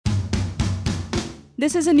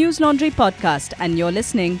This is a News Laundry podcast, and you're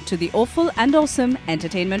listening to the Awful and Awesome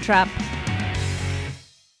Entertainment Wrap.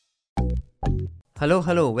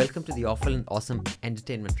 Hello. Welcome to the Awful and Awesome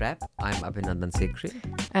Entertainment Wrap. I'm Abhinandan Sekhri.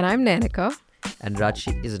 And I'm Nanika. And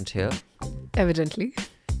Rajshi isn't here. Evidently.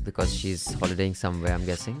 Because she's holidaying somewhere, I'm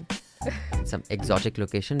guessing. In some exotic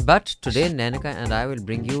location. But today, Nanika and I will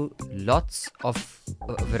bring you lots of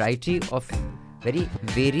variety of very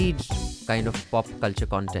varied kind of pop culture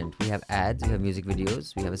content. We have ads, we have music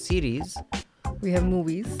videos, we have a series. We have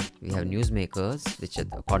movies. We have newsmakers, which are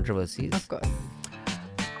controversies. Of course.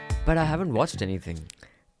 But I haven't watched anything.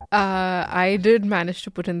 I did manage to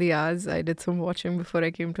put in the hours. I did some watching before I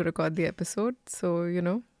came to record the episode. So, you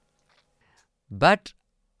know. But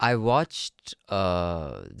I watched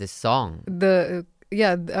this song.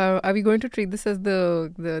 Are we going to treat this as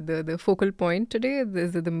the focal point today?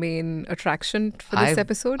 Is it the main attraction for this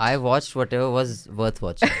episode? I watched whatever was worth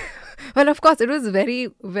watching. Well, of course, it was very,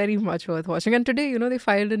 very much worth watching. And today, they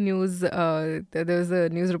filed a news, there was a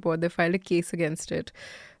news report, they filed a case against it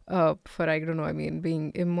for,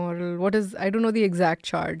 being immoral. I don't know the exact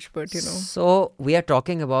charge, but, So, we are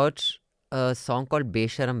talking about a song called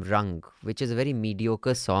Besharam Rang, which is a very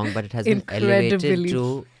mediocre song, but it has been elevated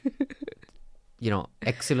to,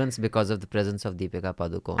 excellence because of the presence of Deepika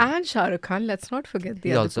Padukone. And Shah Rukh Khan, let's not forget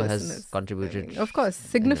the other person. He also has contributed. Of course,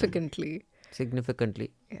 significantly. Significantly.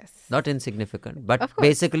 Yes. Not insignificant, but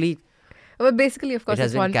basically... Well, basically, of course,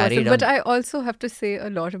 it's one person. But I also have to say a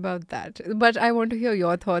lot about that. But I want to hear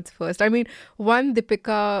your thoughts first. I mean, one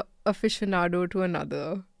Deepika aficionado to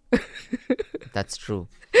another. That's true.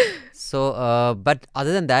 So, but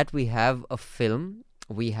other than that, we have a film.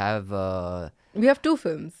 We have... we have two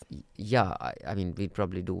films. Yeah, I mean, we'll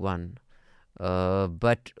probably do one.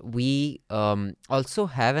 But we also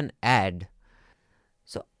have an ad.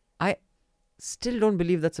 So, I still don't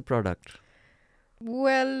believe that's a product.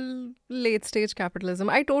 Well, late stage capitalism.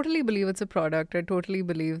 I totally believe it's a product. I totally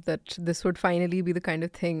believe that this would finally be the kind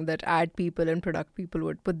of thing that ad people and product people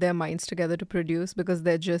would put their minds together to produce, because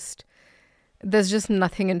there's just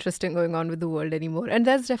nothing interesting going on with the world anymore. And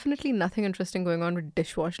there's definitely nothing interesting going on with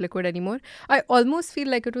dishwash liquid anymore. I almost feel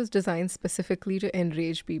like it was designed specifically to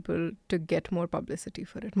enrage people to get more publicity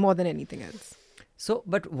for it, more than anything else. So,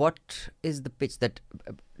 but what is the pitch that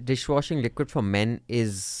dishwashing liquid for men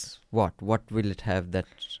is what? What will it have that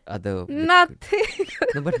other liquid? Nothing.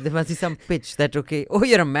 No, but there must be some pitch that, okay, oh,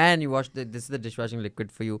 you're a man, you wash this is the dishwashing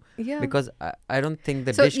liquid for you. Yeah. Because I don't think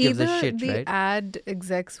the dish gives a shit, right? So either the ad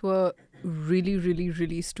execs were really, really,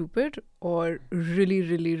 really stupid, or really,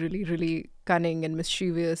 really, really, really cunning and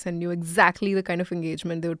mischievous and knew exactly the kind of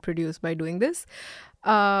engagement they would produce by doing this.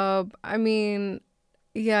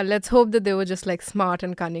 Yeah, let's hope that they were just like smart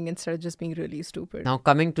and cunning instead of just being really stupid. Now,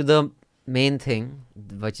 coming to the main thing,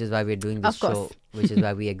 which is why we're doing this show, which is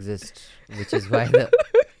why we exist, which is why the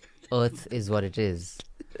earth is what it is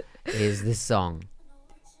this song.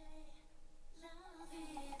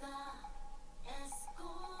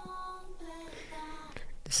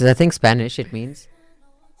 This is, I think, Spanish. It means...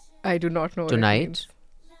 I do not know tonight,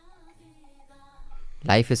 what it means.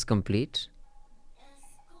 Life is complete.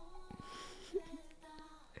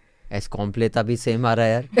 Es completa bhi same aa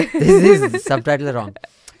raha hai. This is subtitle wrong.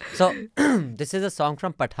 So, this is a song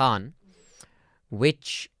from Pathan,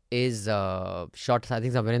 which is shot, I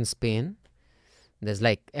think, somewhere in Spain. There's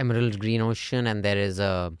like Emerald Green Ocean, and there is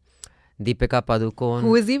Deepika Padukone,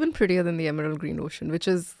 who is even prettier than the Emerald Green Ocean, which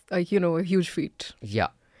is, a huge feat. Yeah.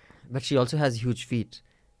 But she also has huge feet.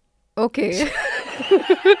 Okay.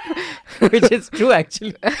 Which is true,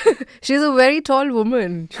 actually. She's a very tall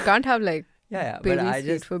woman. She can't have like... Yeah, but I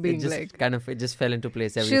just, for being it just fell into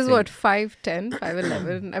place. Everything. She's what, 5'10",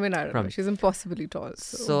 5'11"? I mean, I don't know. She's impossibly tall.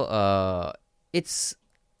 So it's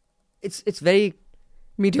very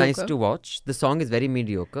mediocre. Nice to watch. The song is very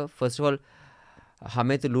mediocre. First of all,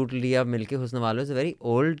 Hame to Loot Liya Milke Husna Walo is a very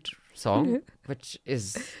old song, which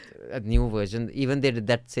is a new version. Even they did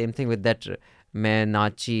that same thing with that Main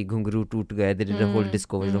Nachi Ghungru Toot Gaya. They did a whole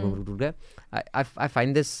disco version of Ghungru Toot Gaya. I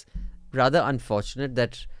find this rather unfortunate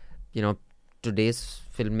that, today's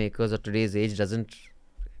filmmakers or today's age doesn't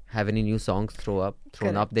have any new songs thrown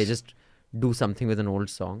up. They just do something with an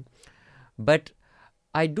old song. But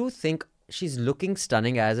I do think she's looking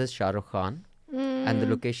stunning, as is Shah Rukh Khan, and the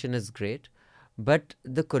location is great. But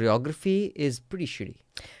the choreography is pretty shitty.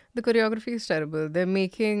 The choreography is terrible. They're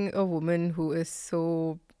making a woman who is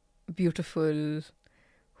so beautiful,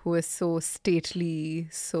 who is so stately,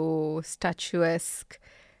 so statuesque,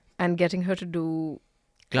 and getting her to do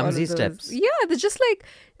Clumsy all of those. steps. Yeah, they're just like,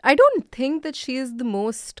 I don't think that she is the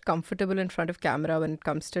most comfortable in front of camera when it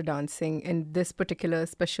comes to dancing in this particular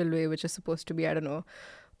special way, which is supposed to be, I don't know,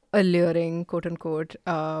 alluring, quote unquote,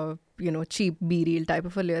 cheap B-reel type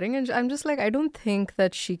of alluring. And I'm just like, I don't think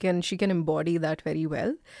that she can embody that very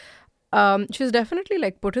well. She's definitely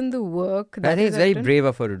like put in the work. I think it's very brave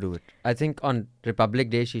of her to do it. I think on Republic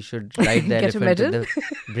Day she should ride the Get a elephant medal? with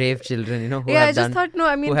the brave children, who Yeah, I have just done, thought, no,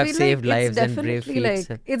 I mean, who have feel saved like lives and brave feats.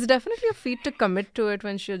 it's definitely a feat to commit to it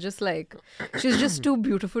when she's just like, she's just too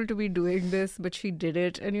beautiful to be doing this, but she did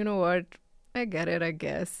it. And you know what? I get it, I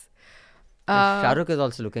guess. Shah Rukh is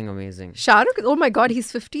also looking amazing. Shah Rukh, oh my God,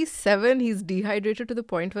 he's 57. He's dehydrated to the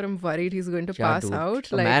point where I'm worried he's going to pass Dude.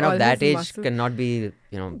 out. A Like, man all of that his age muscles- cannot be,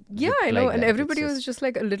 Yeah, look I know. like And that. everybody It's was just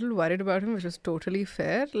like a little worried about him, which was totally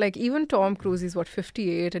fair. Like, even Tom Cruise, he's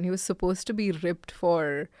 58, and he was supposed to be ripped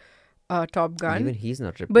for Top Gun. Even he's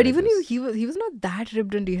not ripped. But like even this. he was not that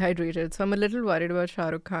ripped and dehydrated, so I'm a little worried about Shah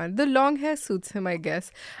Rukh Khan. The long hair suits him, I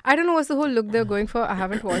guess. I don't know what's the whole look they're going for. I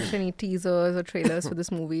haven't watched any teasers or trailers for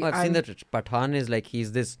this movie. I've seen that Pathan is like,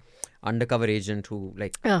 he's this undercover agent who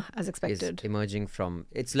like as is expected. emerging from.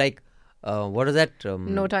 It's like what is that?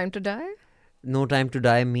 No Time to Die. No Time to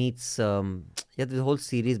Die meets the whole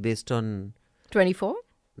series based on 24.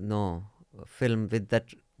 a film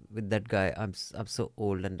with that guy. I'm so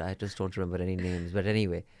old and I just don't remember any names. But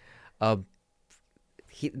anyway,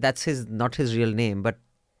 that's not his real name, but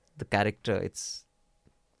the character. It's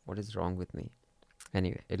what is wrong with me?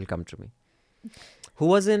 Anyway, it'll come to me. Who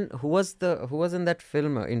was in that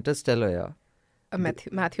film Interstellar? Yeah,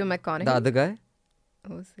 Matthew McConaughey. the other guy,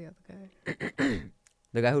 Who's the other guy?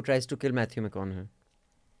 the guy who tries to kill Matthew McConaughey,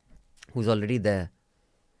 who's already there,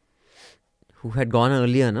 who had gone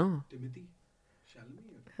earlier, no?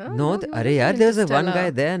 Huh? No, he arey was yaar, in there's a one Interstellar. guy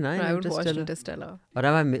there, na, in No, I would watch Interstellar. Interstellar. Or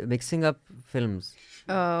am I mixing up films?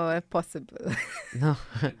 Possible. No.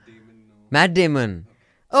 Matt Damon.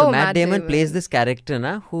 So Oh, Matt Matt Damon Damon. plays this character,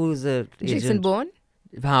 na, who's a Jason agent. Bourne.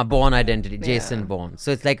 Bourne identity. Yeah. Jason Bourne.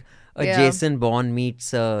 So it's like a Yeah. Jason Bourne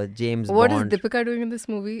meets James What is Bond. Deepika doing in this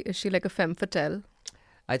movie? Is she like a femme fatale?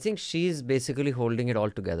 I think she's basically holding it all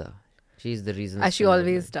together. She's the reason. As she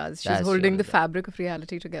always does. She's As she holding the always does. fabric of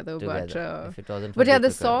reality together. If it wasn't for But yeah, the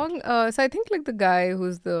Deepika. song. So I think like the guy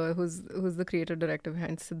who's the creative director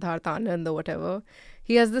behind Siddharth Anand or whatever,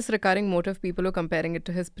 he has this recurring motive. People are comparing it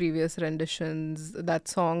to his previous renditions. That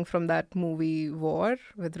song from that movie War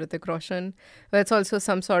with Hrithik Roshan, where it's also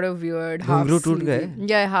some sort of weird half Ghunghru Toot sleazy, Gaye?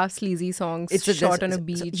 yeah, half sleazy songs shot on a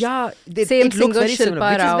beach. Yeah, Same it looks singer, very similar,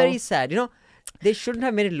 Shilpa which Rao. is very sad. They shouldn't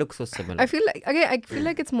have made it look so similar. I feel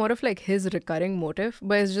like it's more of like his recurring motive,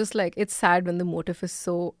 but it's just like it's sad when the motive is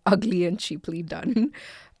so ugly and cheaply done.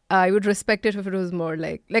 I would respect it if it was more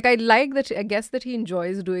like I like that. I guess that he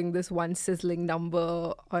enjoys doing this one sizzling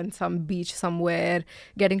number on some beach somewhere,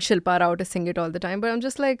 getting Shilpa Rao to sing it all the time. But I'm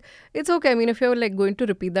just like, it's okay. I mean, if you're like going to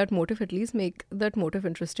repeat that motive, at least make that motive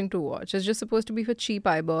interesting to watch. It's just supposed to be for cheap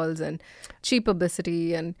eyeballs and cheap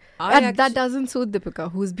publicity, and that doesn't suit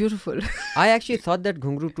Deepika, who's beautiful. I actually thought that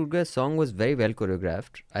Ghunghru Toot Gaye's song was very well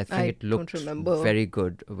choreographed. I think it don't looked remember. very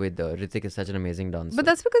good with Hrithik is such an amazing dancer. But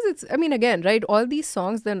that's because it's, I mean, again, right? All these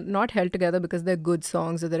songs, they're not held together because they're good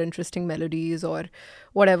songs or they're interesting melodies or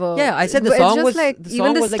whatever. Yeah, I said the It's song just was- like, the even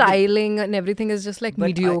song the was like the- styling and everything is just like But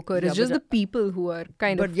mediocre. yeah, It's just but the people who are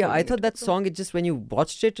kind of. But yeah, I holding thought it that up. song, it just, when you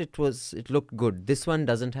watched it, it looked good. This one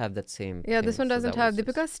doesn't have that same Yeah, thing, this one so doesn't that have. was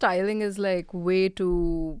just- Deepika's styling is like way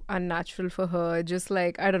too unnatural for her. Just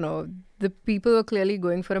like, I don't know. The people are clearly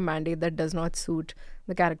going for a mandate that does not suit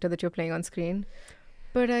the character that you're playing on screen.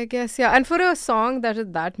 But I guess, yeah. And for a song that is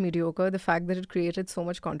that mediocre, the fact that it created so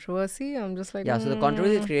much controversy, I'm just like, Yeah, so the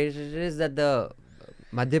controversy it created is that the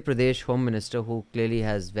Madhya Pradesh Home Minister, who clearly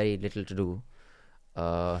has very little to do,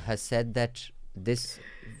 has said that this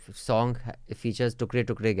song features Tukre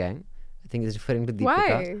Tukre Gang. I think he's referring to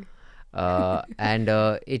Deepika. Why? And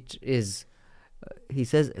it is, he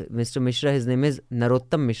says, Mr. Mishra, his name is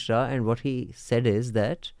Narottam Mishra, and what he said is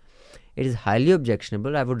that it is highly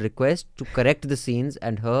objectionable. I would request to correct the scenes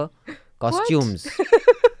and her costumes.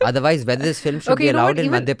 Otherwise, whether this film should Okay, be you know allowed what? in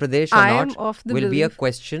Even Madhya Pradesh or I am not of the will be a belief-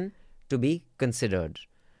 question to be considered.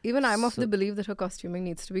 Even I'm of the belief that her costuming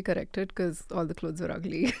needs to be corrected because all the clothes were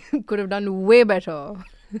ugly. Could have done way better.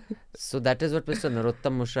 So that is what Mr.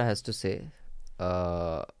 Narottam Mishra has to say.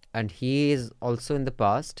 And he is also in the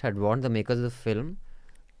past had warned the makers of the film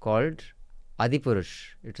called Adipurush.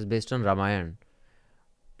 It was based on Ramayana.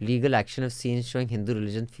 Legal action of scenes showing Hindu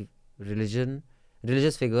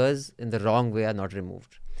religious figures in the wrong way are not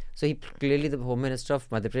removed. So clearly the Home Minister of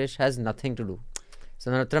Madhya Pradesh has nothing to do.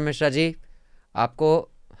 So Narottam Mishra ji, आपको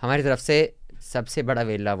हमारी तरफ से सबसे बड़ा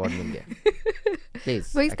वेला award मिल गया.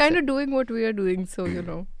 Please. But he's kind of doing what we are doing, so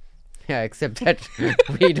Yeah, except that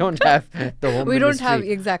we don't have the home we don't have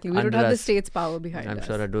ministry we don't under have the us. state's power behind I'm us.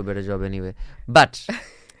 sure I'd do a better job anyway. But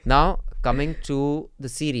now coming to the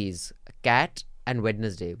series, Cat and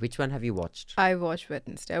Wednesday. Which one have you watched? I watched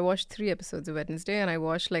Wednesday. I watched 3 episodes of Wednesday, and I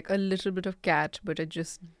watched like a little bit of Cat, but it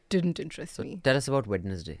just didn't interest me. Tell us about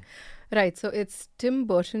Wednesday. Right, so it's Tim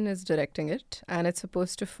Burton is directing it, and it's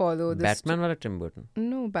supposed to follow this. Batman or Tim Burton?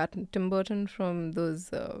 No, Tim Burton from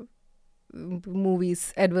those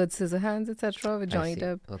movies, Edward Scissorhands, etc., with Johnny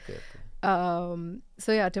Depp. Okay.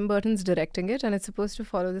 So yeah, Tim Burton's directing it, and it's supposed to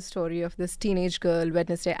follow the story of this teenage girl,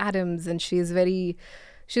 Wednesday Addams, and she's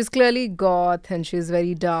clearly goth, and she's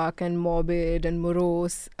very dark and morbid and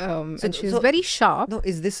morose, and she's very sharp. No,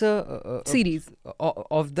 is this a series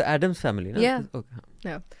of the Addams family? No? Yeah. Okay.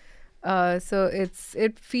 Yeah. So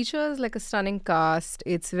it features like a stunning cast.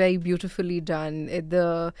 It's very beautifully done.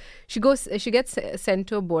 She gets sent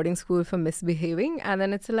to a boarding school for misbehaving, and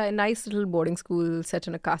then it's a nice little boarding school set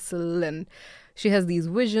in a castle, and she has these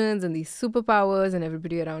visions and these superpowers, and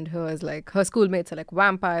everybody around her is like, her schoolmates are like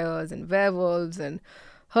vampires and werewolves, and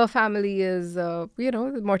her family is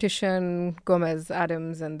Morticia and Gomez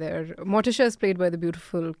Addams, and Morticia is played by the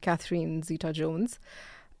beautiful Catherine Zeta-Jones.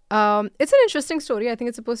 It's an interesting story. I think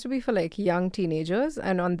it's supposed to be for like young teenagers,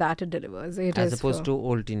 and on that it delivers. As opposed to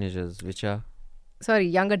old teenagers, which are... Sorry,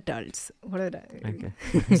 young adults. What did I... Okay.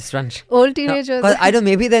 Just run. Old teenagers. No, I don't,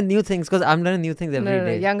 maybe they're new things, because I'm learning new things every day.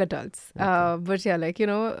 No, young adults. Okay. But yeah, like,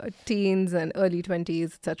 teens and early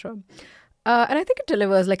 20s, etc. And I think it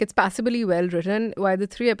delivers. Like, it's passably well written. While the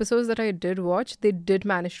 3 episodes that I did watch, they did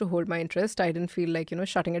manage to hold my interest. I didn't feel like,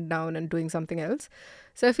 shutting it down and doing something else.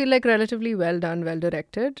 So I feel like relatively well done, well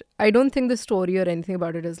directed. I don't think the story or anything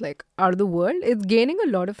about it is like out of the world. It's gaining a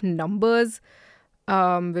lot of numbers,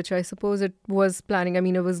 which I suppose it was planning. I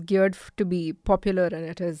mean, it was geared to be popular, and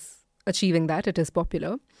it is achieving that. It is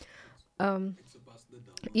popular.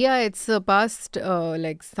 Yeah, it's surpassed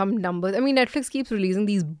like some numbers. I mean, Netflix keeps releasing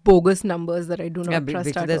these bogus numbers that I do not trust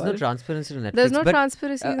at all. There's no transparency to Netflix. There's no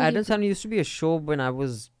transparency. Addams Family used to be a show when I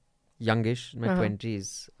was youngish, in my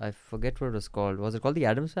 20s. I forget what it was called. Was it called The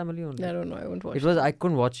Addams Family only? I don't know. I won't watch it. I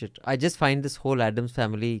couldn't watch it. I just find this whole Addams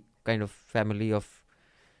Family kind of family of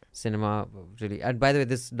cinema really. And by the way,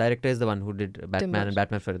 this director is the one who did Batman and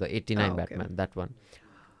Batman Forever, the 89 Batman, that one.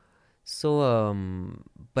 So,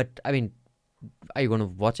 but I mean, are you going to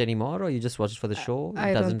watch any more, or you just watch it for the show?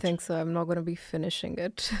 I don't think so. I'm not going to be finishing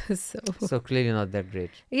it. So clearly not that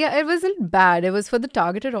great. Yeah, it wasn't bad. It was for the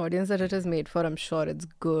targeted audience that it is made for. I'm sure it's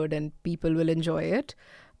good and people will enjoy it.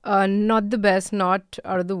 Not the best, not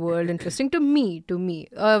out of the world interesting to me.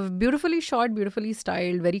 Beautifully shot, beautifully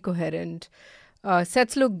styled, very coherent.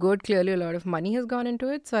 Sets look good. Clearly a lot of money has gone into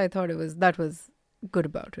it. So I thought that was good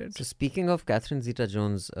about it. So speaking of Catherine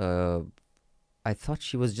Zeta-Jones, I thought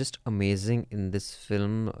she was just amazing in this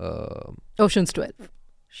film. Ocean's 12.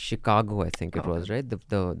 Chicago, I think it was, right?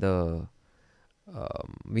 The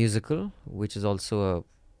musical, which is also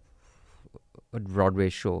a Broadway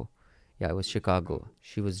show. Yeah, it was Chicago.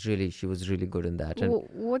 She was really good in that. And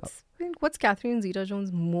what's Catherine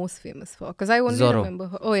Zeta-Jones most famous for? Because I only Zorro. remember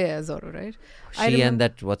her. Oh yeah, Zorro, right? She and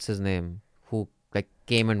that, what's his name, who like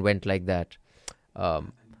came and went like that.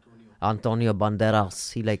 Antonio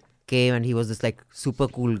Banderas. He like came and he was this like super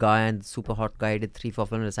cool guy and super hot guy. He did 3-4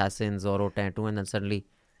 films, Assassin, Zorro, Tattoo, and then suddenly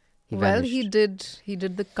he vanished. He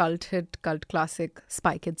did the cult classic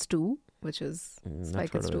Spy Kids 2, which is Spy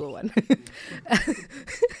Kids 201.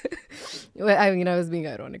 Well, I mean, I was being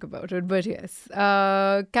ironic about it, but yes.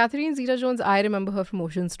 Catherine Zeta-Jones, I remember her from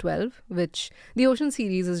Ocean's 12, which the Ocean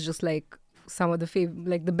series is just like some of the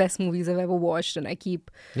the best movies I've ever watched, and I keep...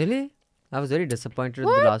 Really? I was very disappointed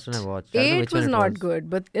with the last one I watched. 8 was not good,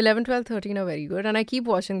 but 11, 12, 13 are very good. And I keep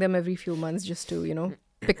watching them every few months just to,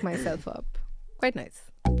 pick myself up. Quite nice.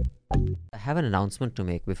 I have an announcement to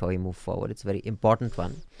make before we move forward. It's a very important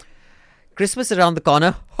one. Christmas is around the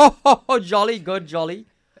corner. Ho, ho, ho, jolly, good, jolly.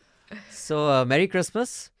 So, Merry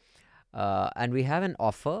Christmas. And we have an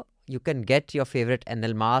offer. You can get your favorite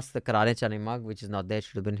NL mask, the Karane Chane mug, which is not there,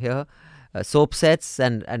 should have been here. Soap sets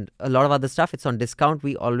and a lot of other stuff. It's on discount.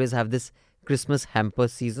 We always have this Christmas hamper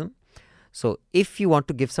season. So if you want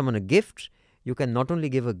to give someone a gift, you can not only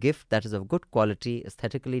give a gift that is of good quality,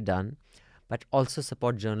 aesthetically done, but also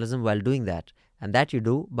support journalism while doing that. And that you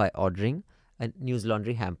do by ordering a News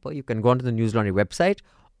Laundry hamper. You can go onto the News Laundry website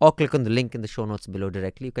or click on the link in the show notes below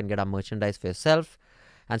directly. You can get our merchandise for yourself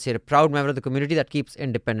and say you're a proud member of the community that keeps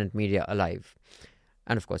independent media alive.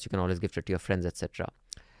 And of course, you can always gift it to your friends, etc.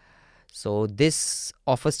 So this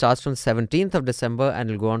offer starts from 17th of December and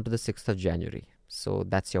it'll go on to the 6th of January. So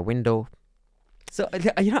that's your window. So,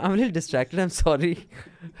 I'm a little distracted. I'm sorry.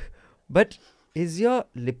 But is your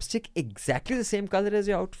lipstick exactly the same color as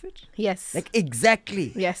your outfit? Yes. Like,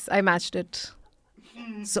 exactly. Yes, I matched it.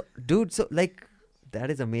 So, dude,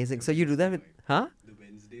 that is amazing. So you do that with, huh?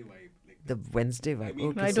 The Wednesday vibe.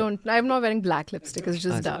 Okay, I'm not wearing black lipstick. It's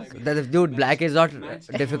just dark. Dude, black is not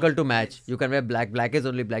difficult to match. You can wear black. Black is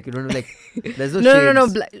only black. You don't have there's no No.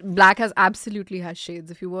 shades. Black absolutely has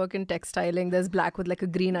shades. If you work in textiling, there's black with like a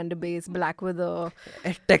green underbase, black with a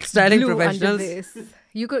Textiling blue professionals. underbase.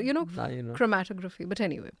 You could, chromatography. But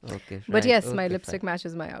anyway. Okay. But right, yes, okay, my lipstick fine.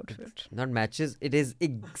 matches my outfit. Not matches. It is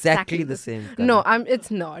exactly the same color. No,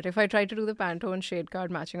 it's not. If I try to do the Pantone shade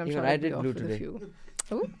card matching, I'm sure I I'd be did off blue with a today. few.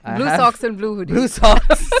 Oh, I blue have socks and blue hoodie. Blue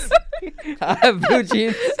socks. I have blue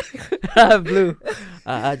jeans. I have blue.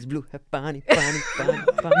 Aaj blue hai pani.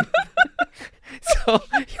 So,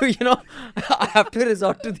 I have to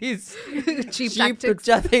resort to these cheap tactics.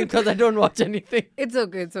 picture things because I don't watch anything. It's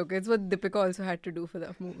okay. It's what Deepika also had to do for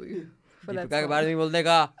that movie. For that Deepika के song. बारे में बोल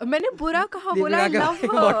देगा. मैंने बुरा कहा बोला I love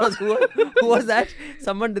her. Who was that?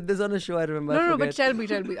 Someone did this on a show, I remember. No, but tell me.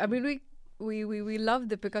 I mean, we love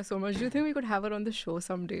Deepika so much. Do you think we could have her on the show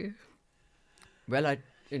someday? Well, I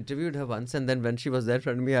interviewed her once, and then when she was there in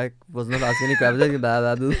front of me, I was not asking any questions.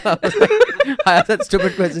 I asked that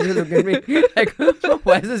stupid question. She looked at me like,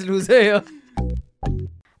 why is this loser here?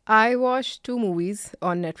 I watched 2 movies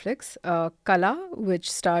on Netflix. Kala, which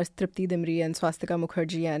stars Tripti Dimri and Swastika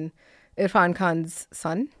Mukherjee and Irfan Khan's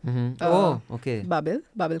son. Mm-hmm. Okay.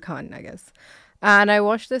 Babil Khan, I guess. And I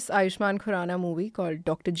watched this Ayushmann Khurrana movie called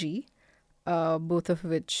Dr. G. Both of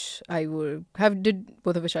which I'll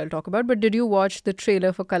talk about. But did you watch the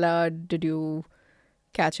trailer for Kala? Did you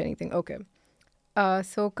catch anything? Okay.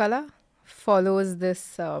 So Kala follows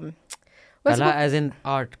this. Kala as in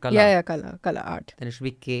art. Kala. Yeah, Kala art. Then it should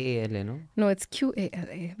be Kala, no? No, it's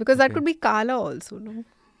Qala because that could be Kala also, no?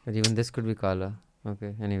 But even this could be Kala.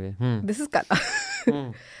 Okay. Anyway. This is Kala.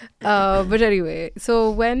 But anyway, so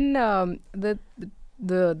when the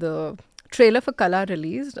trailer for Kala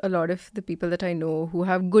released, a lot of the people that I know who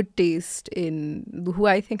I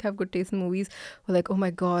think have good taste in movies were like, oh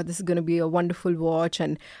my God, this is going to be a wonderful watch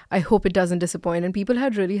and I hope it doesn't disappoint. And people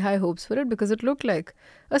had really high hopes for it because it looked like,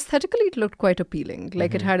 aesthetically, it looked quite appealing.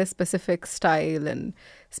 Like it had a specific style and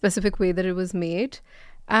specific way that it was made.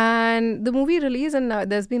 And the movie released, and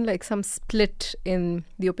there's been like some split in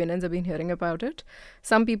the opinions I've been hearing about it.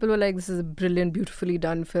 Some people were like, this is a brilliant, beautifully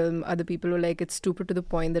done film. Other people were like, it's stupid to the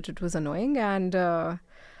point that it was annoying. And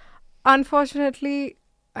unfortunately,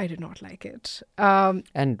 I did not like it.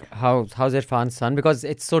 And how's Irfan's son? Because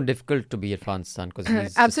it's so difficult to be Irfan's son.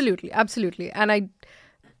 Because absolutely. And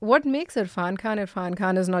what makes Irfan Khan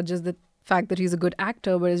is not just the fact that he's a good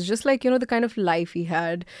actor, but it's just like, the kind of life he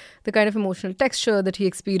had, the kind of emotional texture that he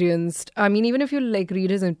experienced. I mean, even if you like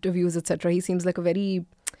read his interviews, etc., he seems like a very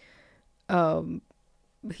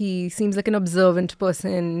he seems like an observant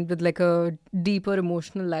person with like a deeper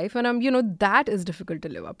emotional life, and that is difficult to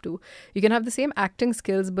live up to. You can have the same acting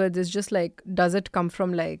skills, but it's just like, does it come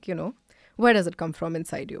from like, where does it come from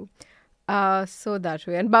inside you? So that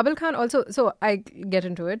way. And Babil Khan also, so I get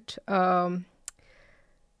into it.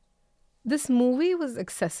 This movie was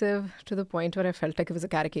excessive to the point where I felt like it was a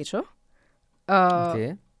caricature.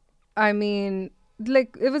 Okay. I mean,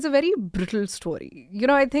 like, it was a very brittle story.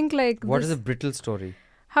 I think like... What is a brittle story?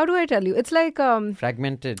 How do I tell you? It's like...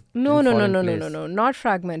 fragmented. No. Not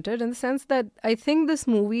fragmented in the sense that I think this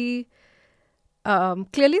movie...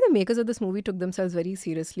 clearly the makers of this movie took themselves very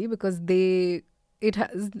seriously because it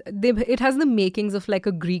has the makings of like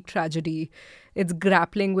a Greek tragedy. It's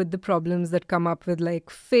grappling with the problems that come up with like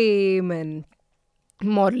fame and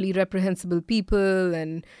morally reprehensible people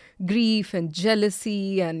and grief and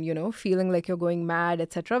jealousy and feeling like you're going mad,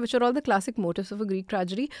 etc., which are all the classic motifs of a Greek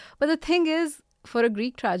tragedy. But the thing is, for a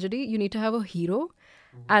Greek tragedy, you need to have a hero.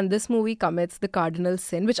 And this movie commits the cardinal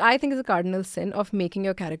sin, which I think is a cardinal sin, of making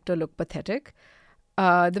your character look pathetic.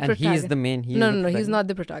 And he is the main... No, he's not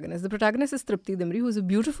the protagonist. The protagonist is Tripti Dimri, who's a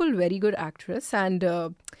beautiful, very good actress. And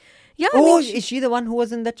is she the one who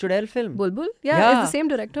was in that Chudel film? Bulbul? Yeah, it's the same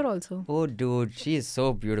director also. Oh, dude, she is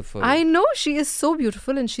so beautiful. I know, she is so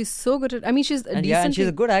beautiful and she's so good at... I mean, she's a decent... Yeah, and she's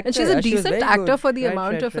a good actor. And she's a decent actor good. For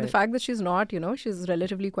the for the fact that she's not, she's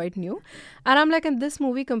relatively quite new. And I'm like, and this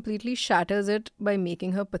movie completely shatters it by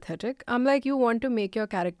making her pathetic. I'm like, you want to make your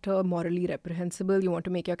character morally reprehensible, you want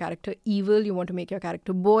to make your character evil, you want to make your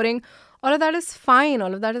character boring. All of that is fine.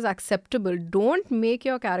 All of that is acceptable. Don't make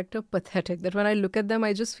your character pathetic. That when I look at them,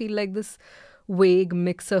 I just feel like this vague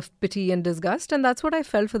mix of pity and disgust. And that's what I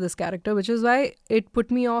felt for this character, which is why it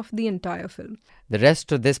put me off the entire film. The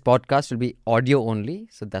rest of this podcast will be audio only,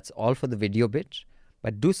 so that's all for the video bit.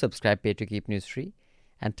 But do subscribe, pay to keep news free,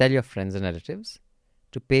 and tell your friends and relatives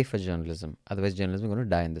to pay for journalism. Otherwise, journalism is going to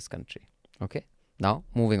die in this country. Okay? Now,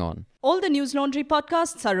 moving on. All the News Laundry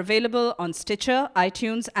podcasts are available on Stitcher,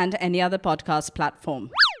 iTunes, and any other podcast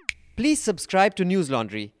platform. Please subscribe to News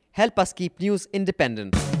Laundry. Help us keep news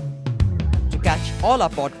independent. To catch all our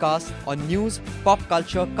podcasts on news, pop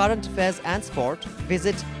culture, current affairs, and sport,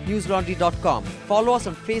 visit newslaundry.com. Follow us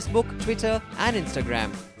on Facebook, Twitter, and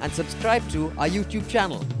Instagram, and subscribe to our YouTube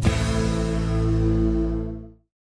channel.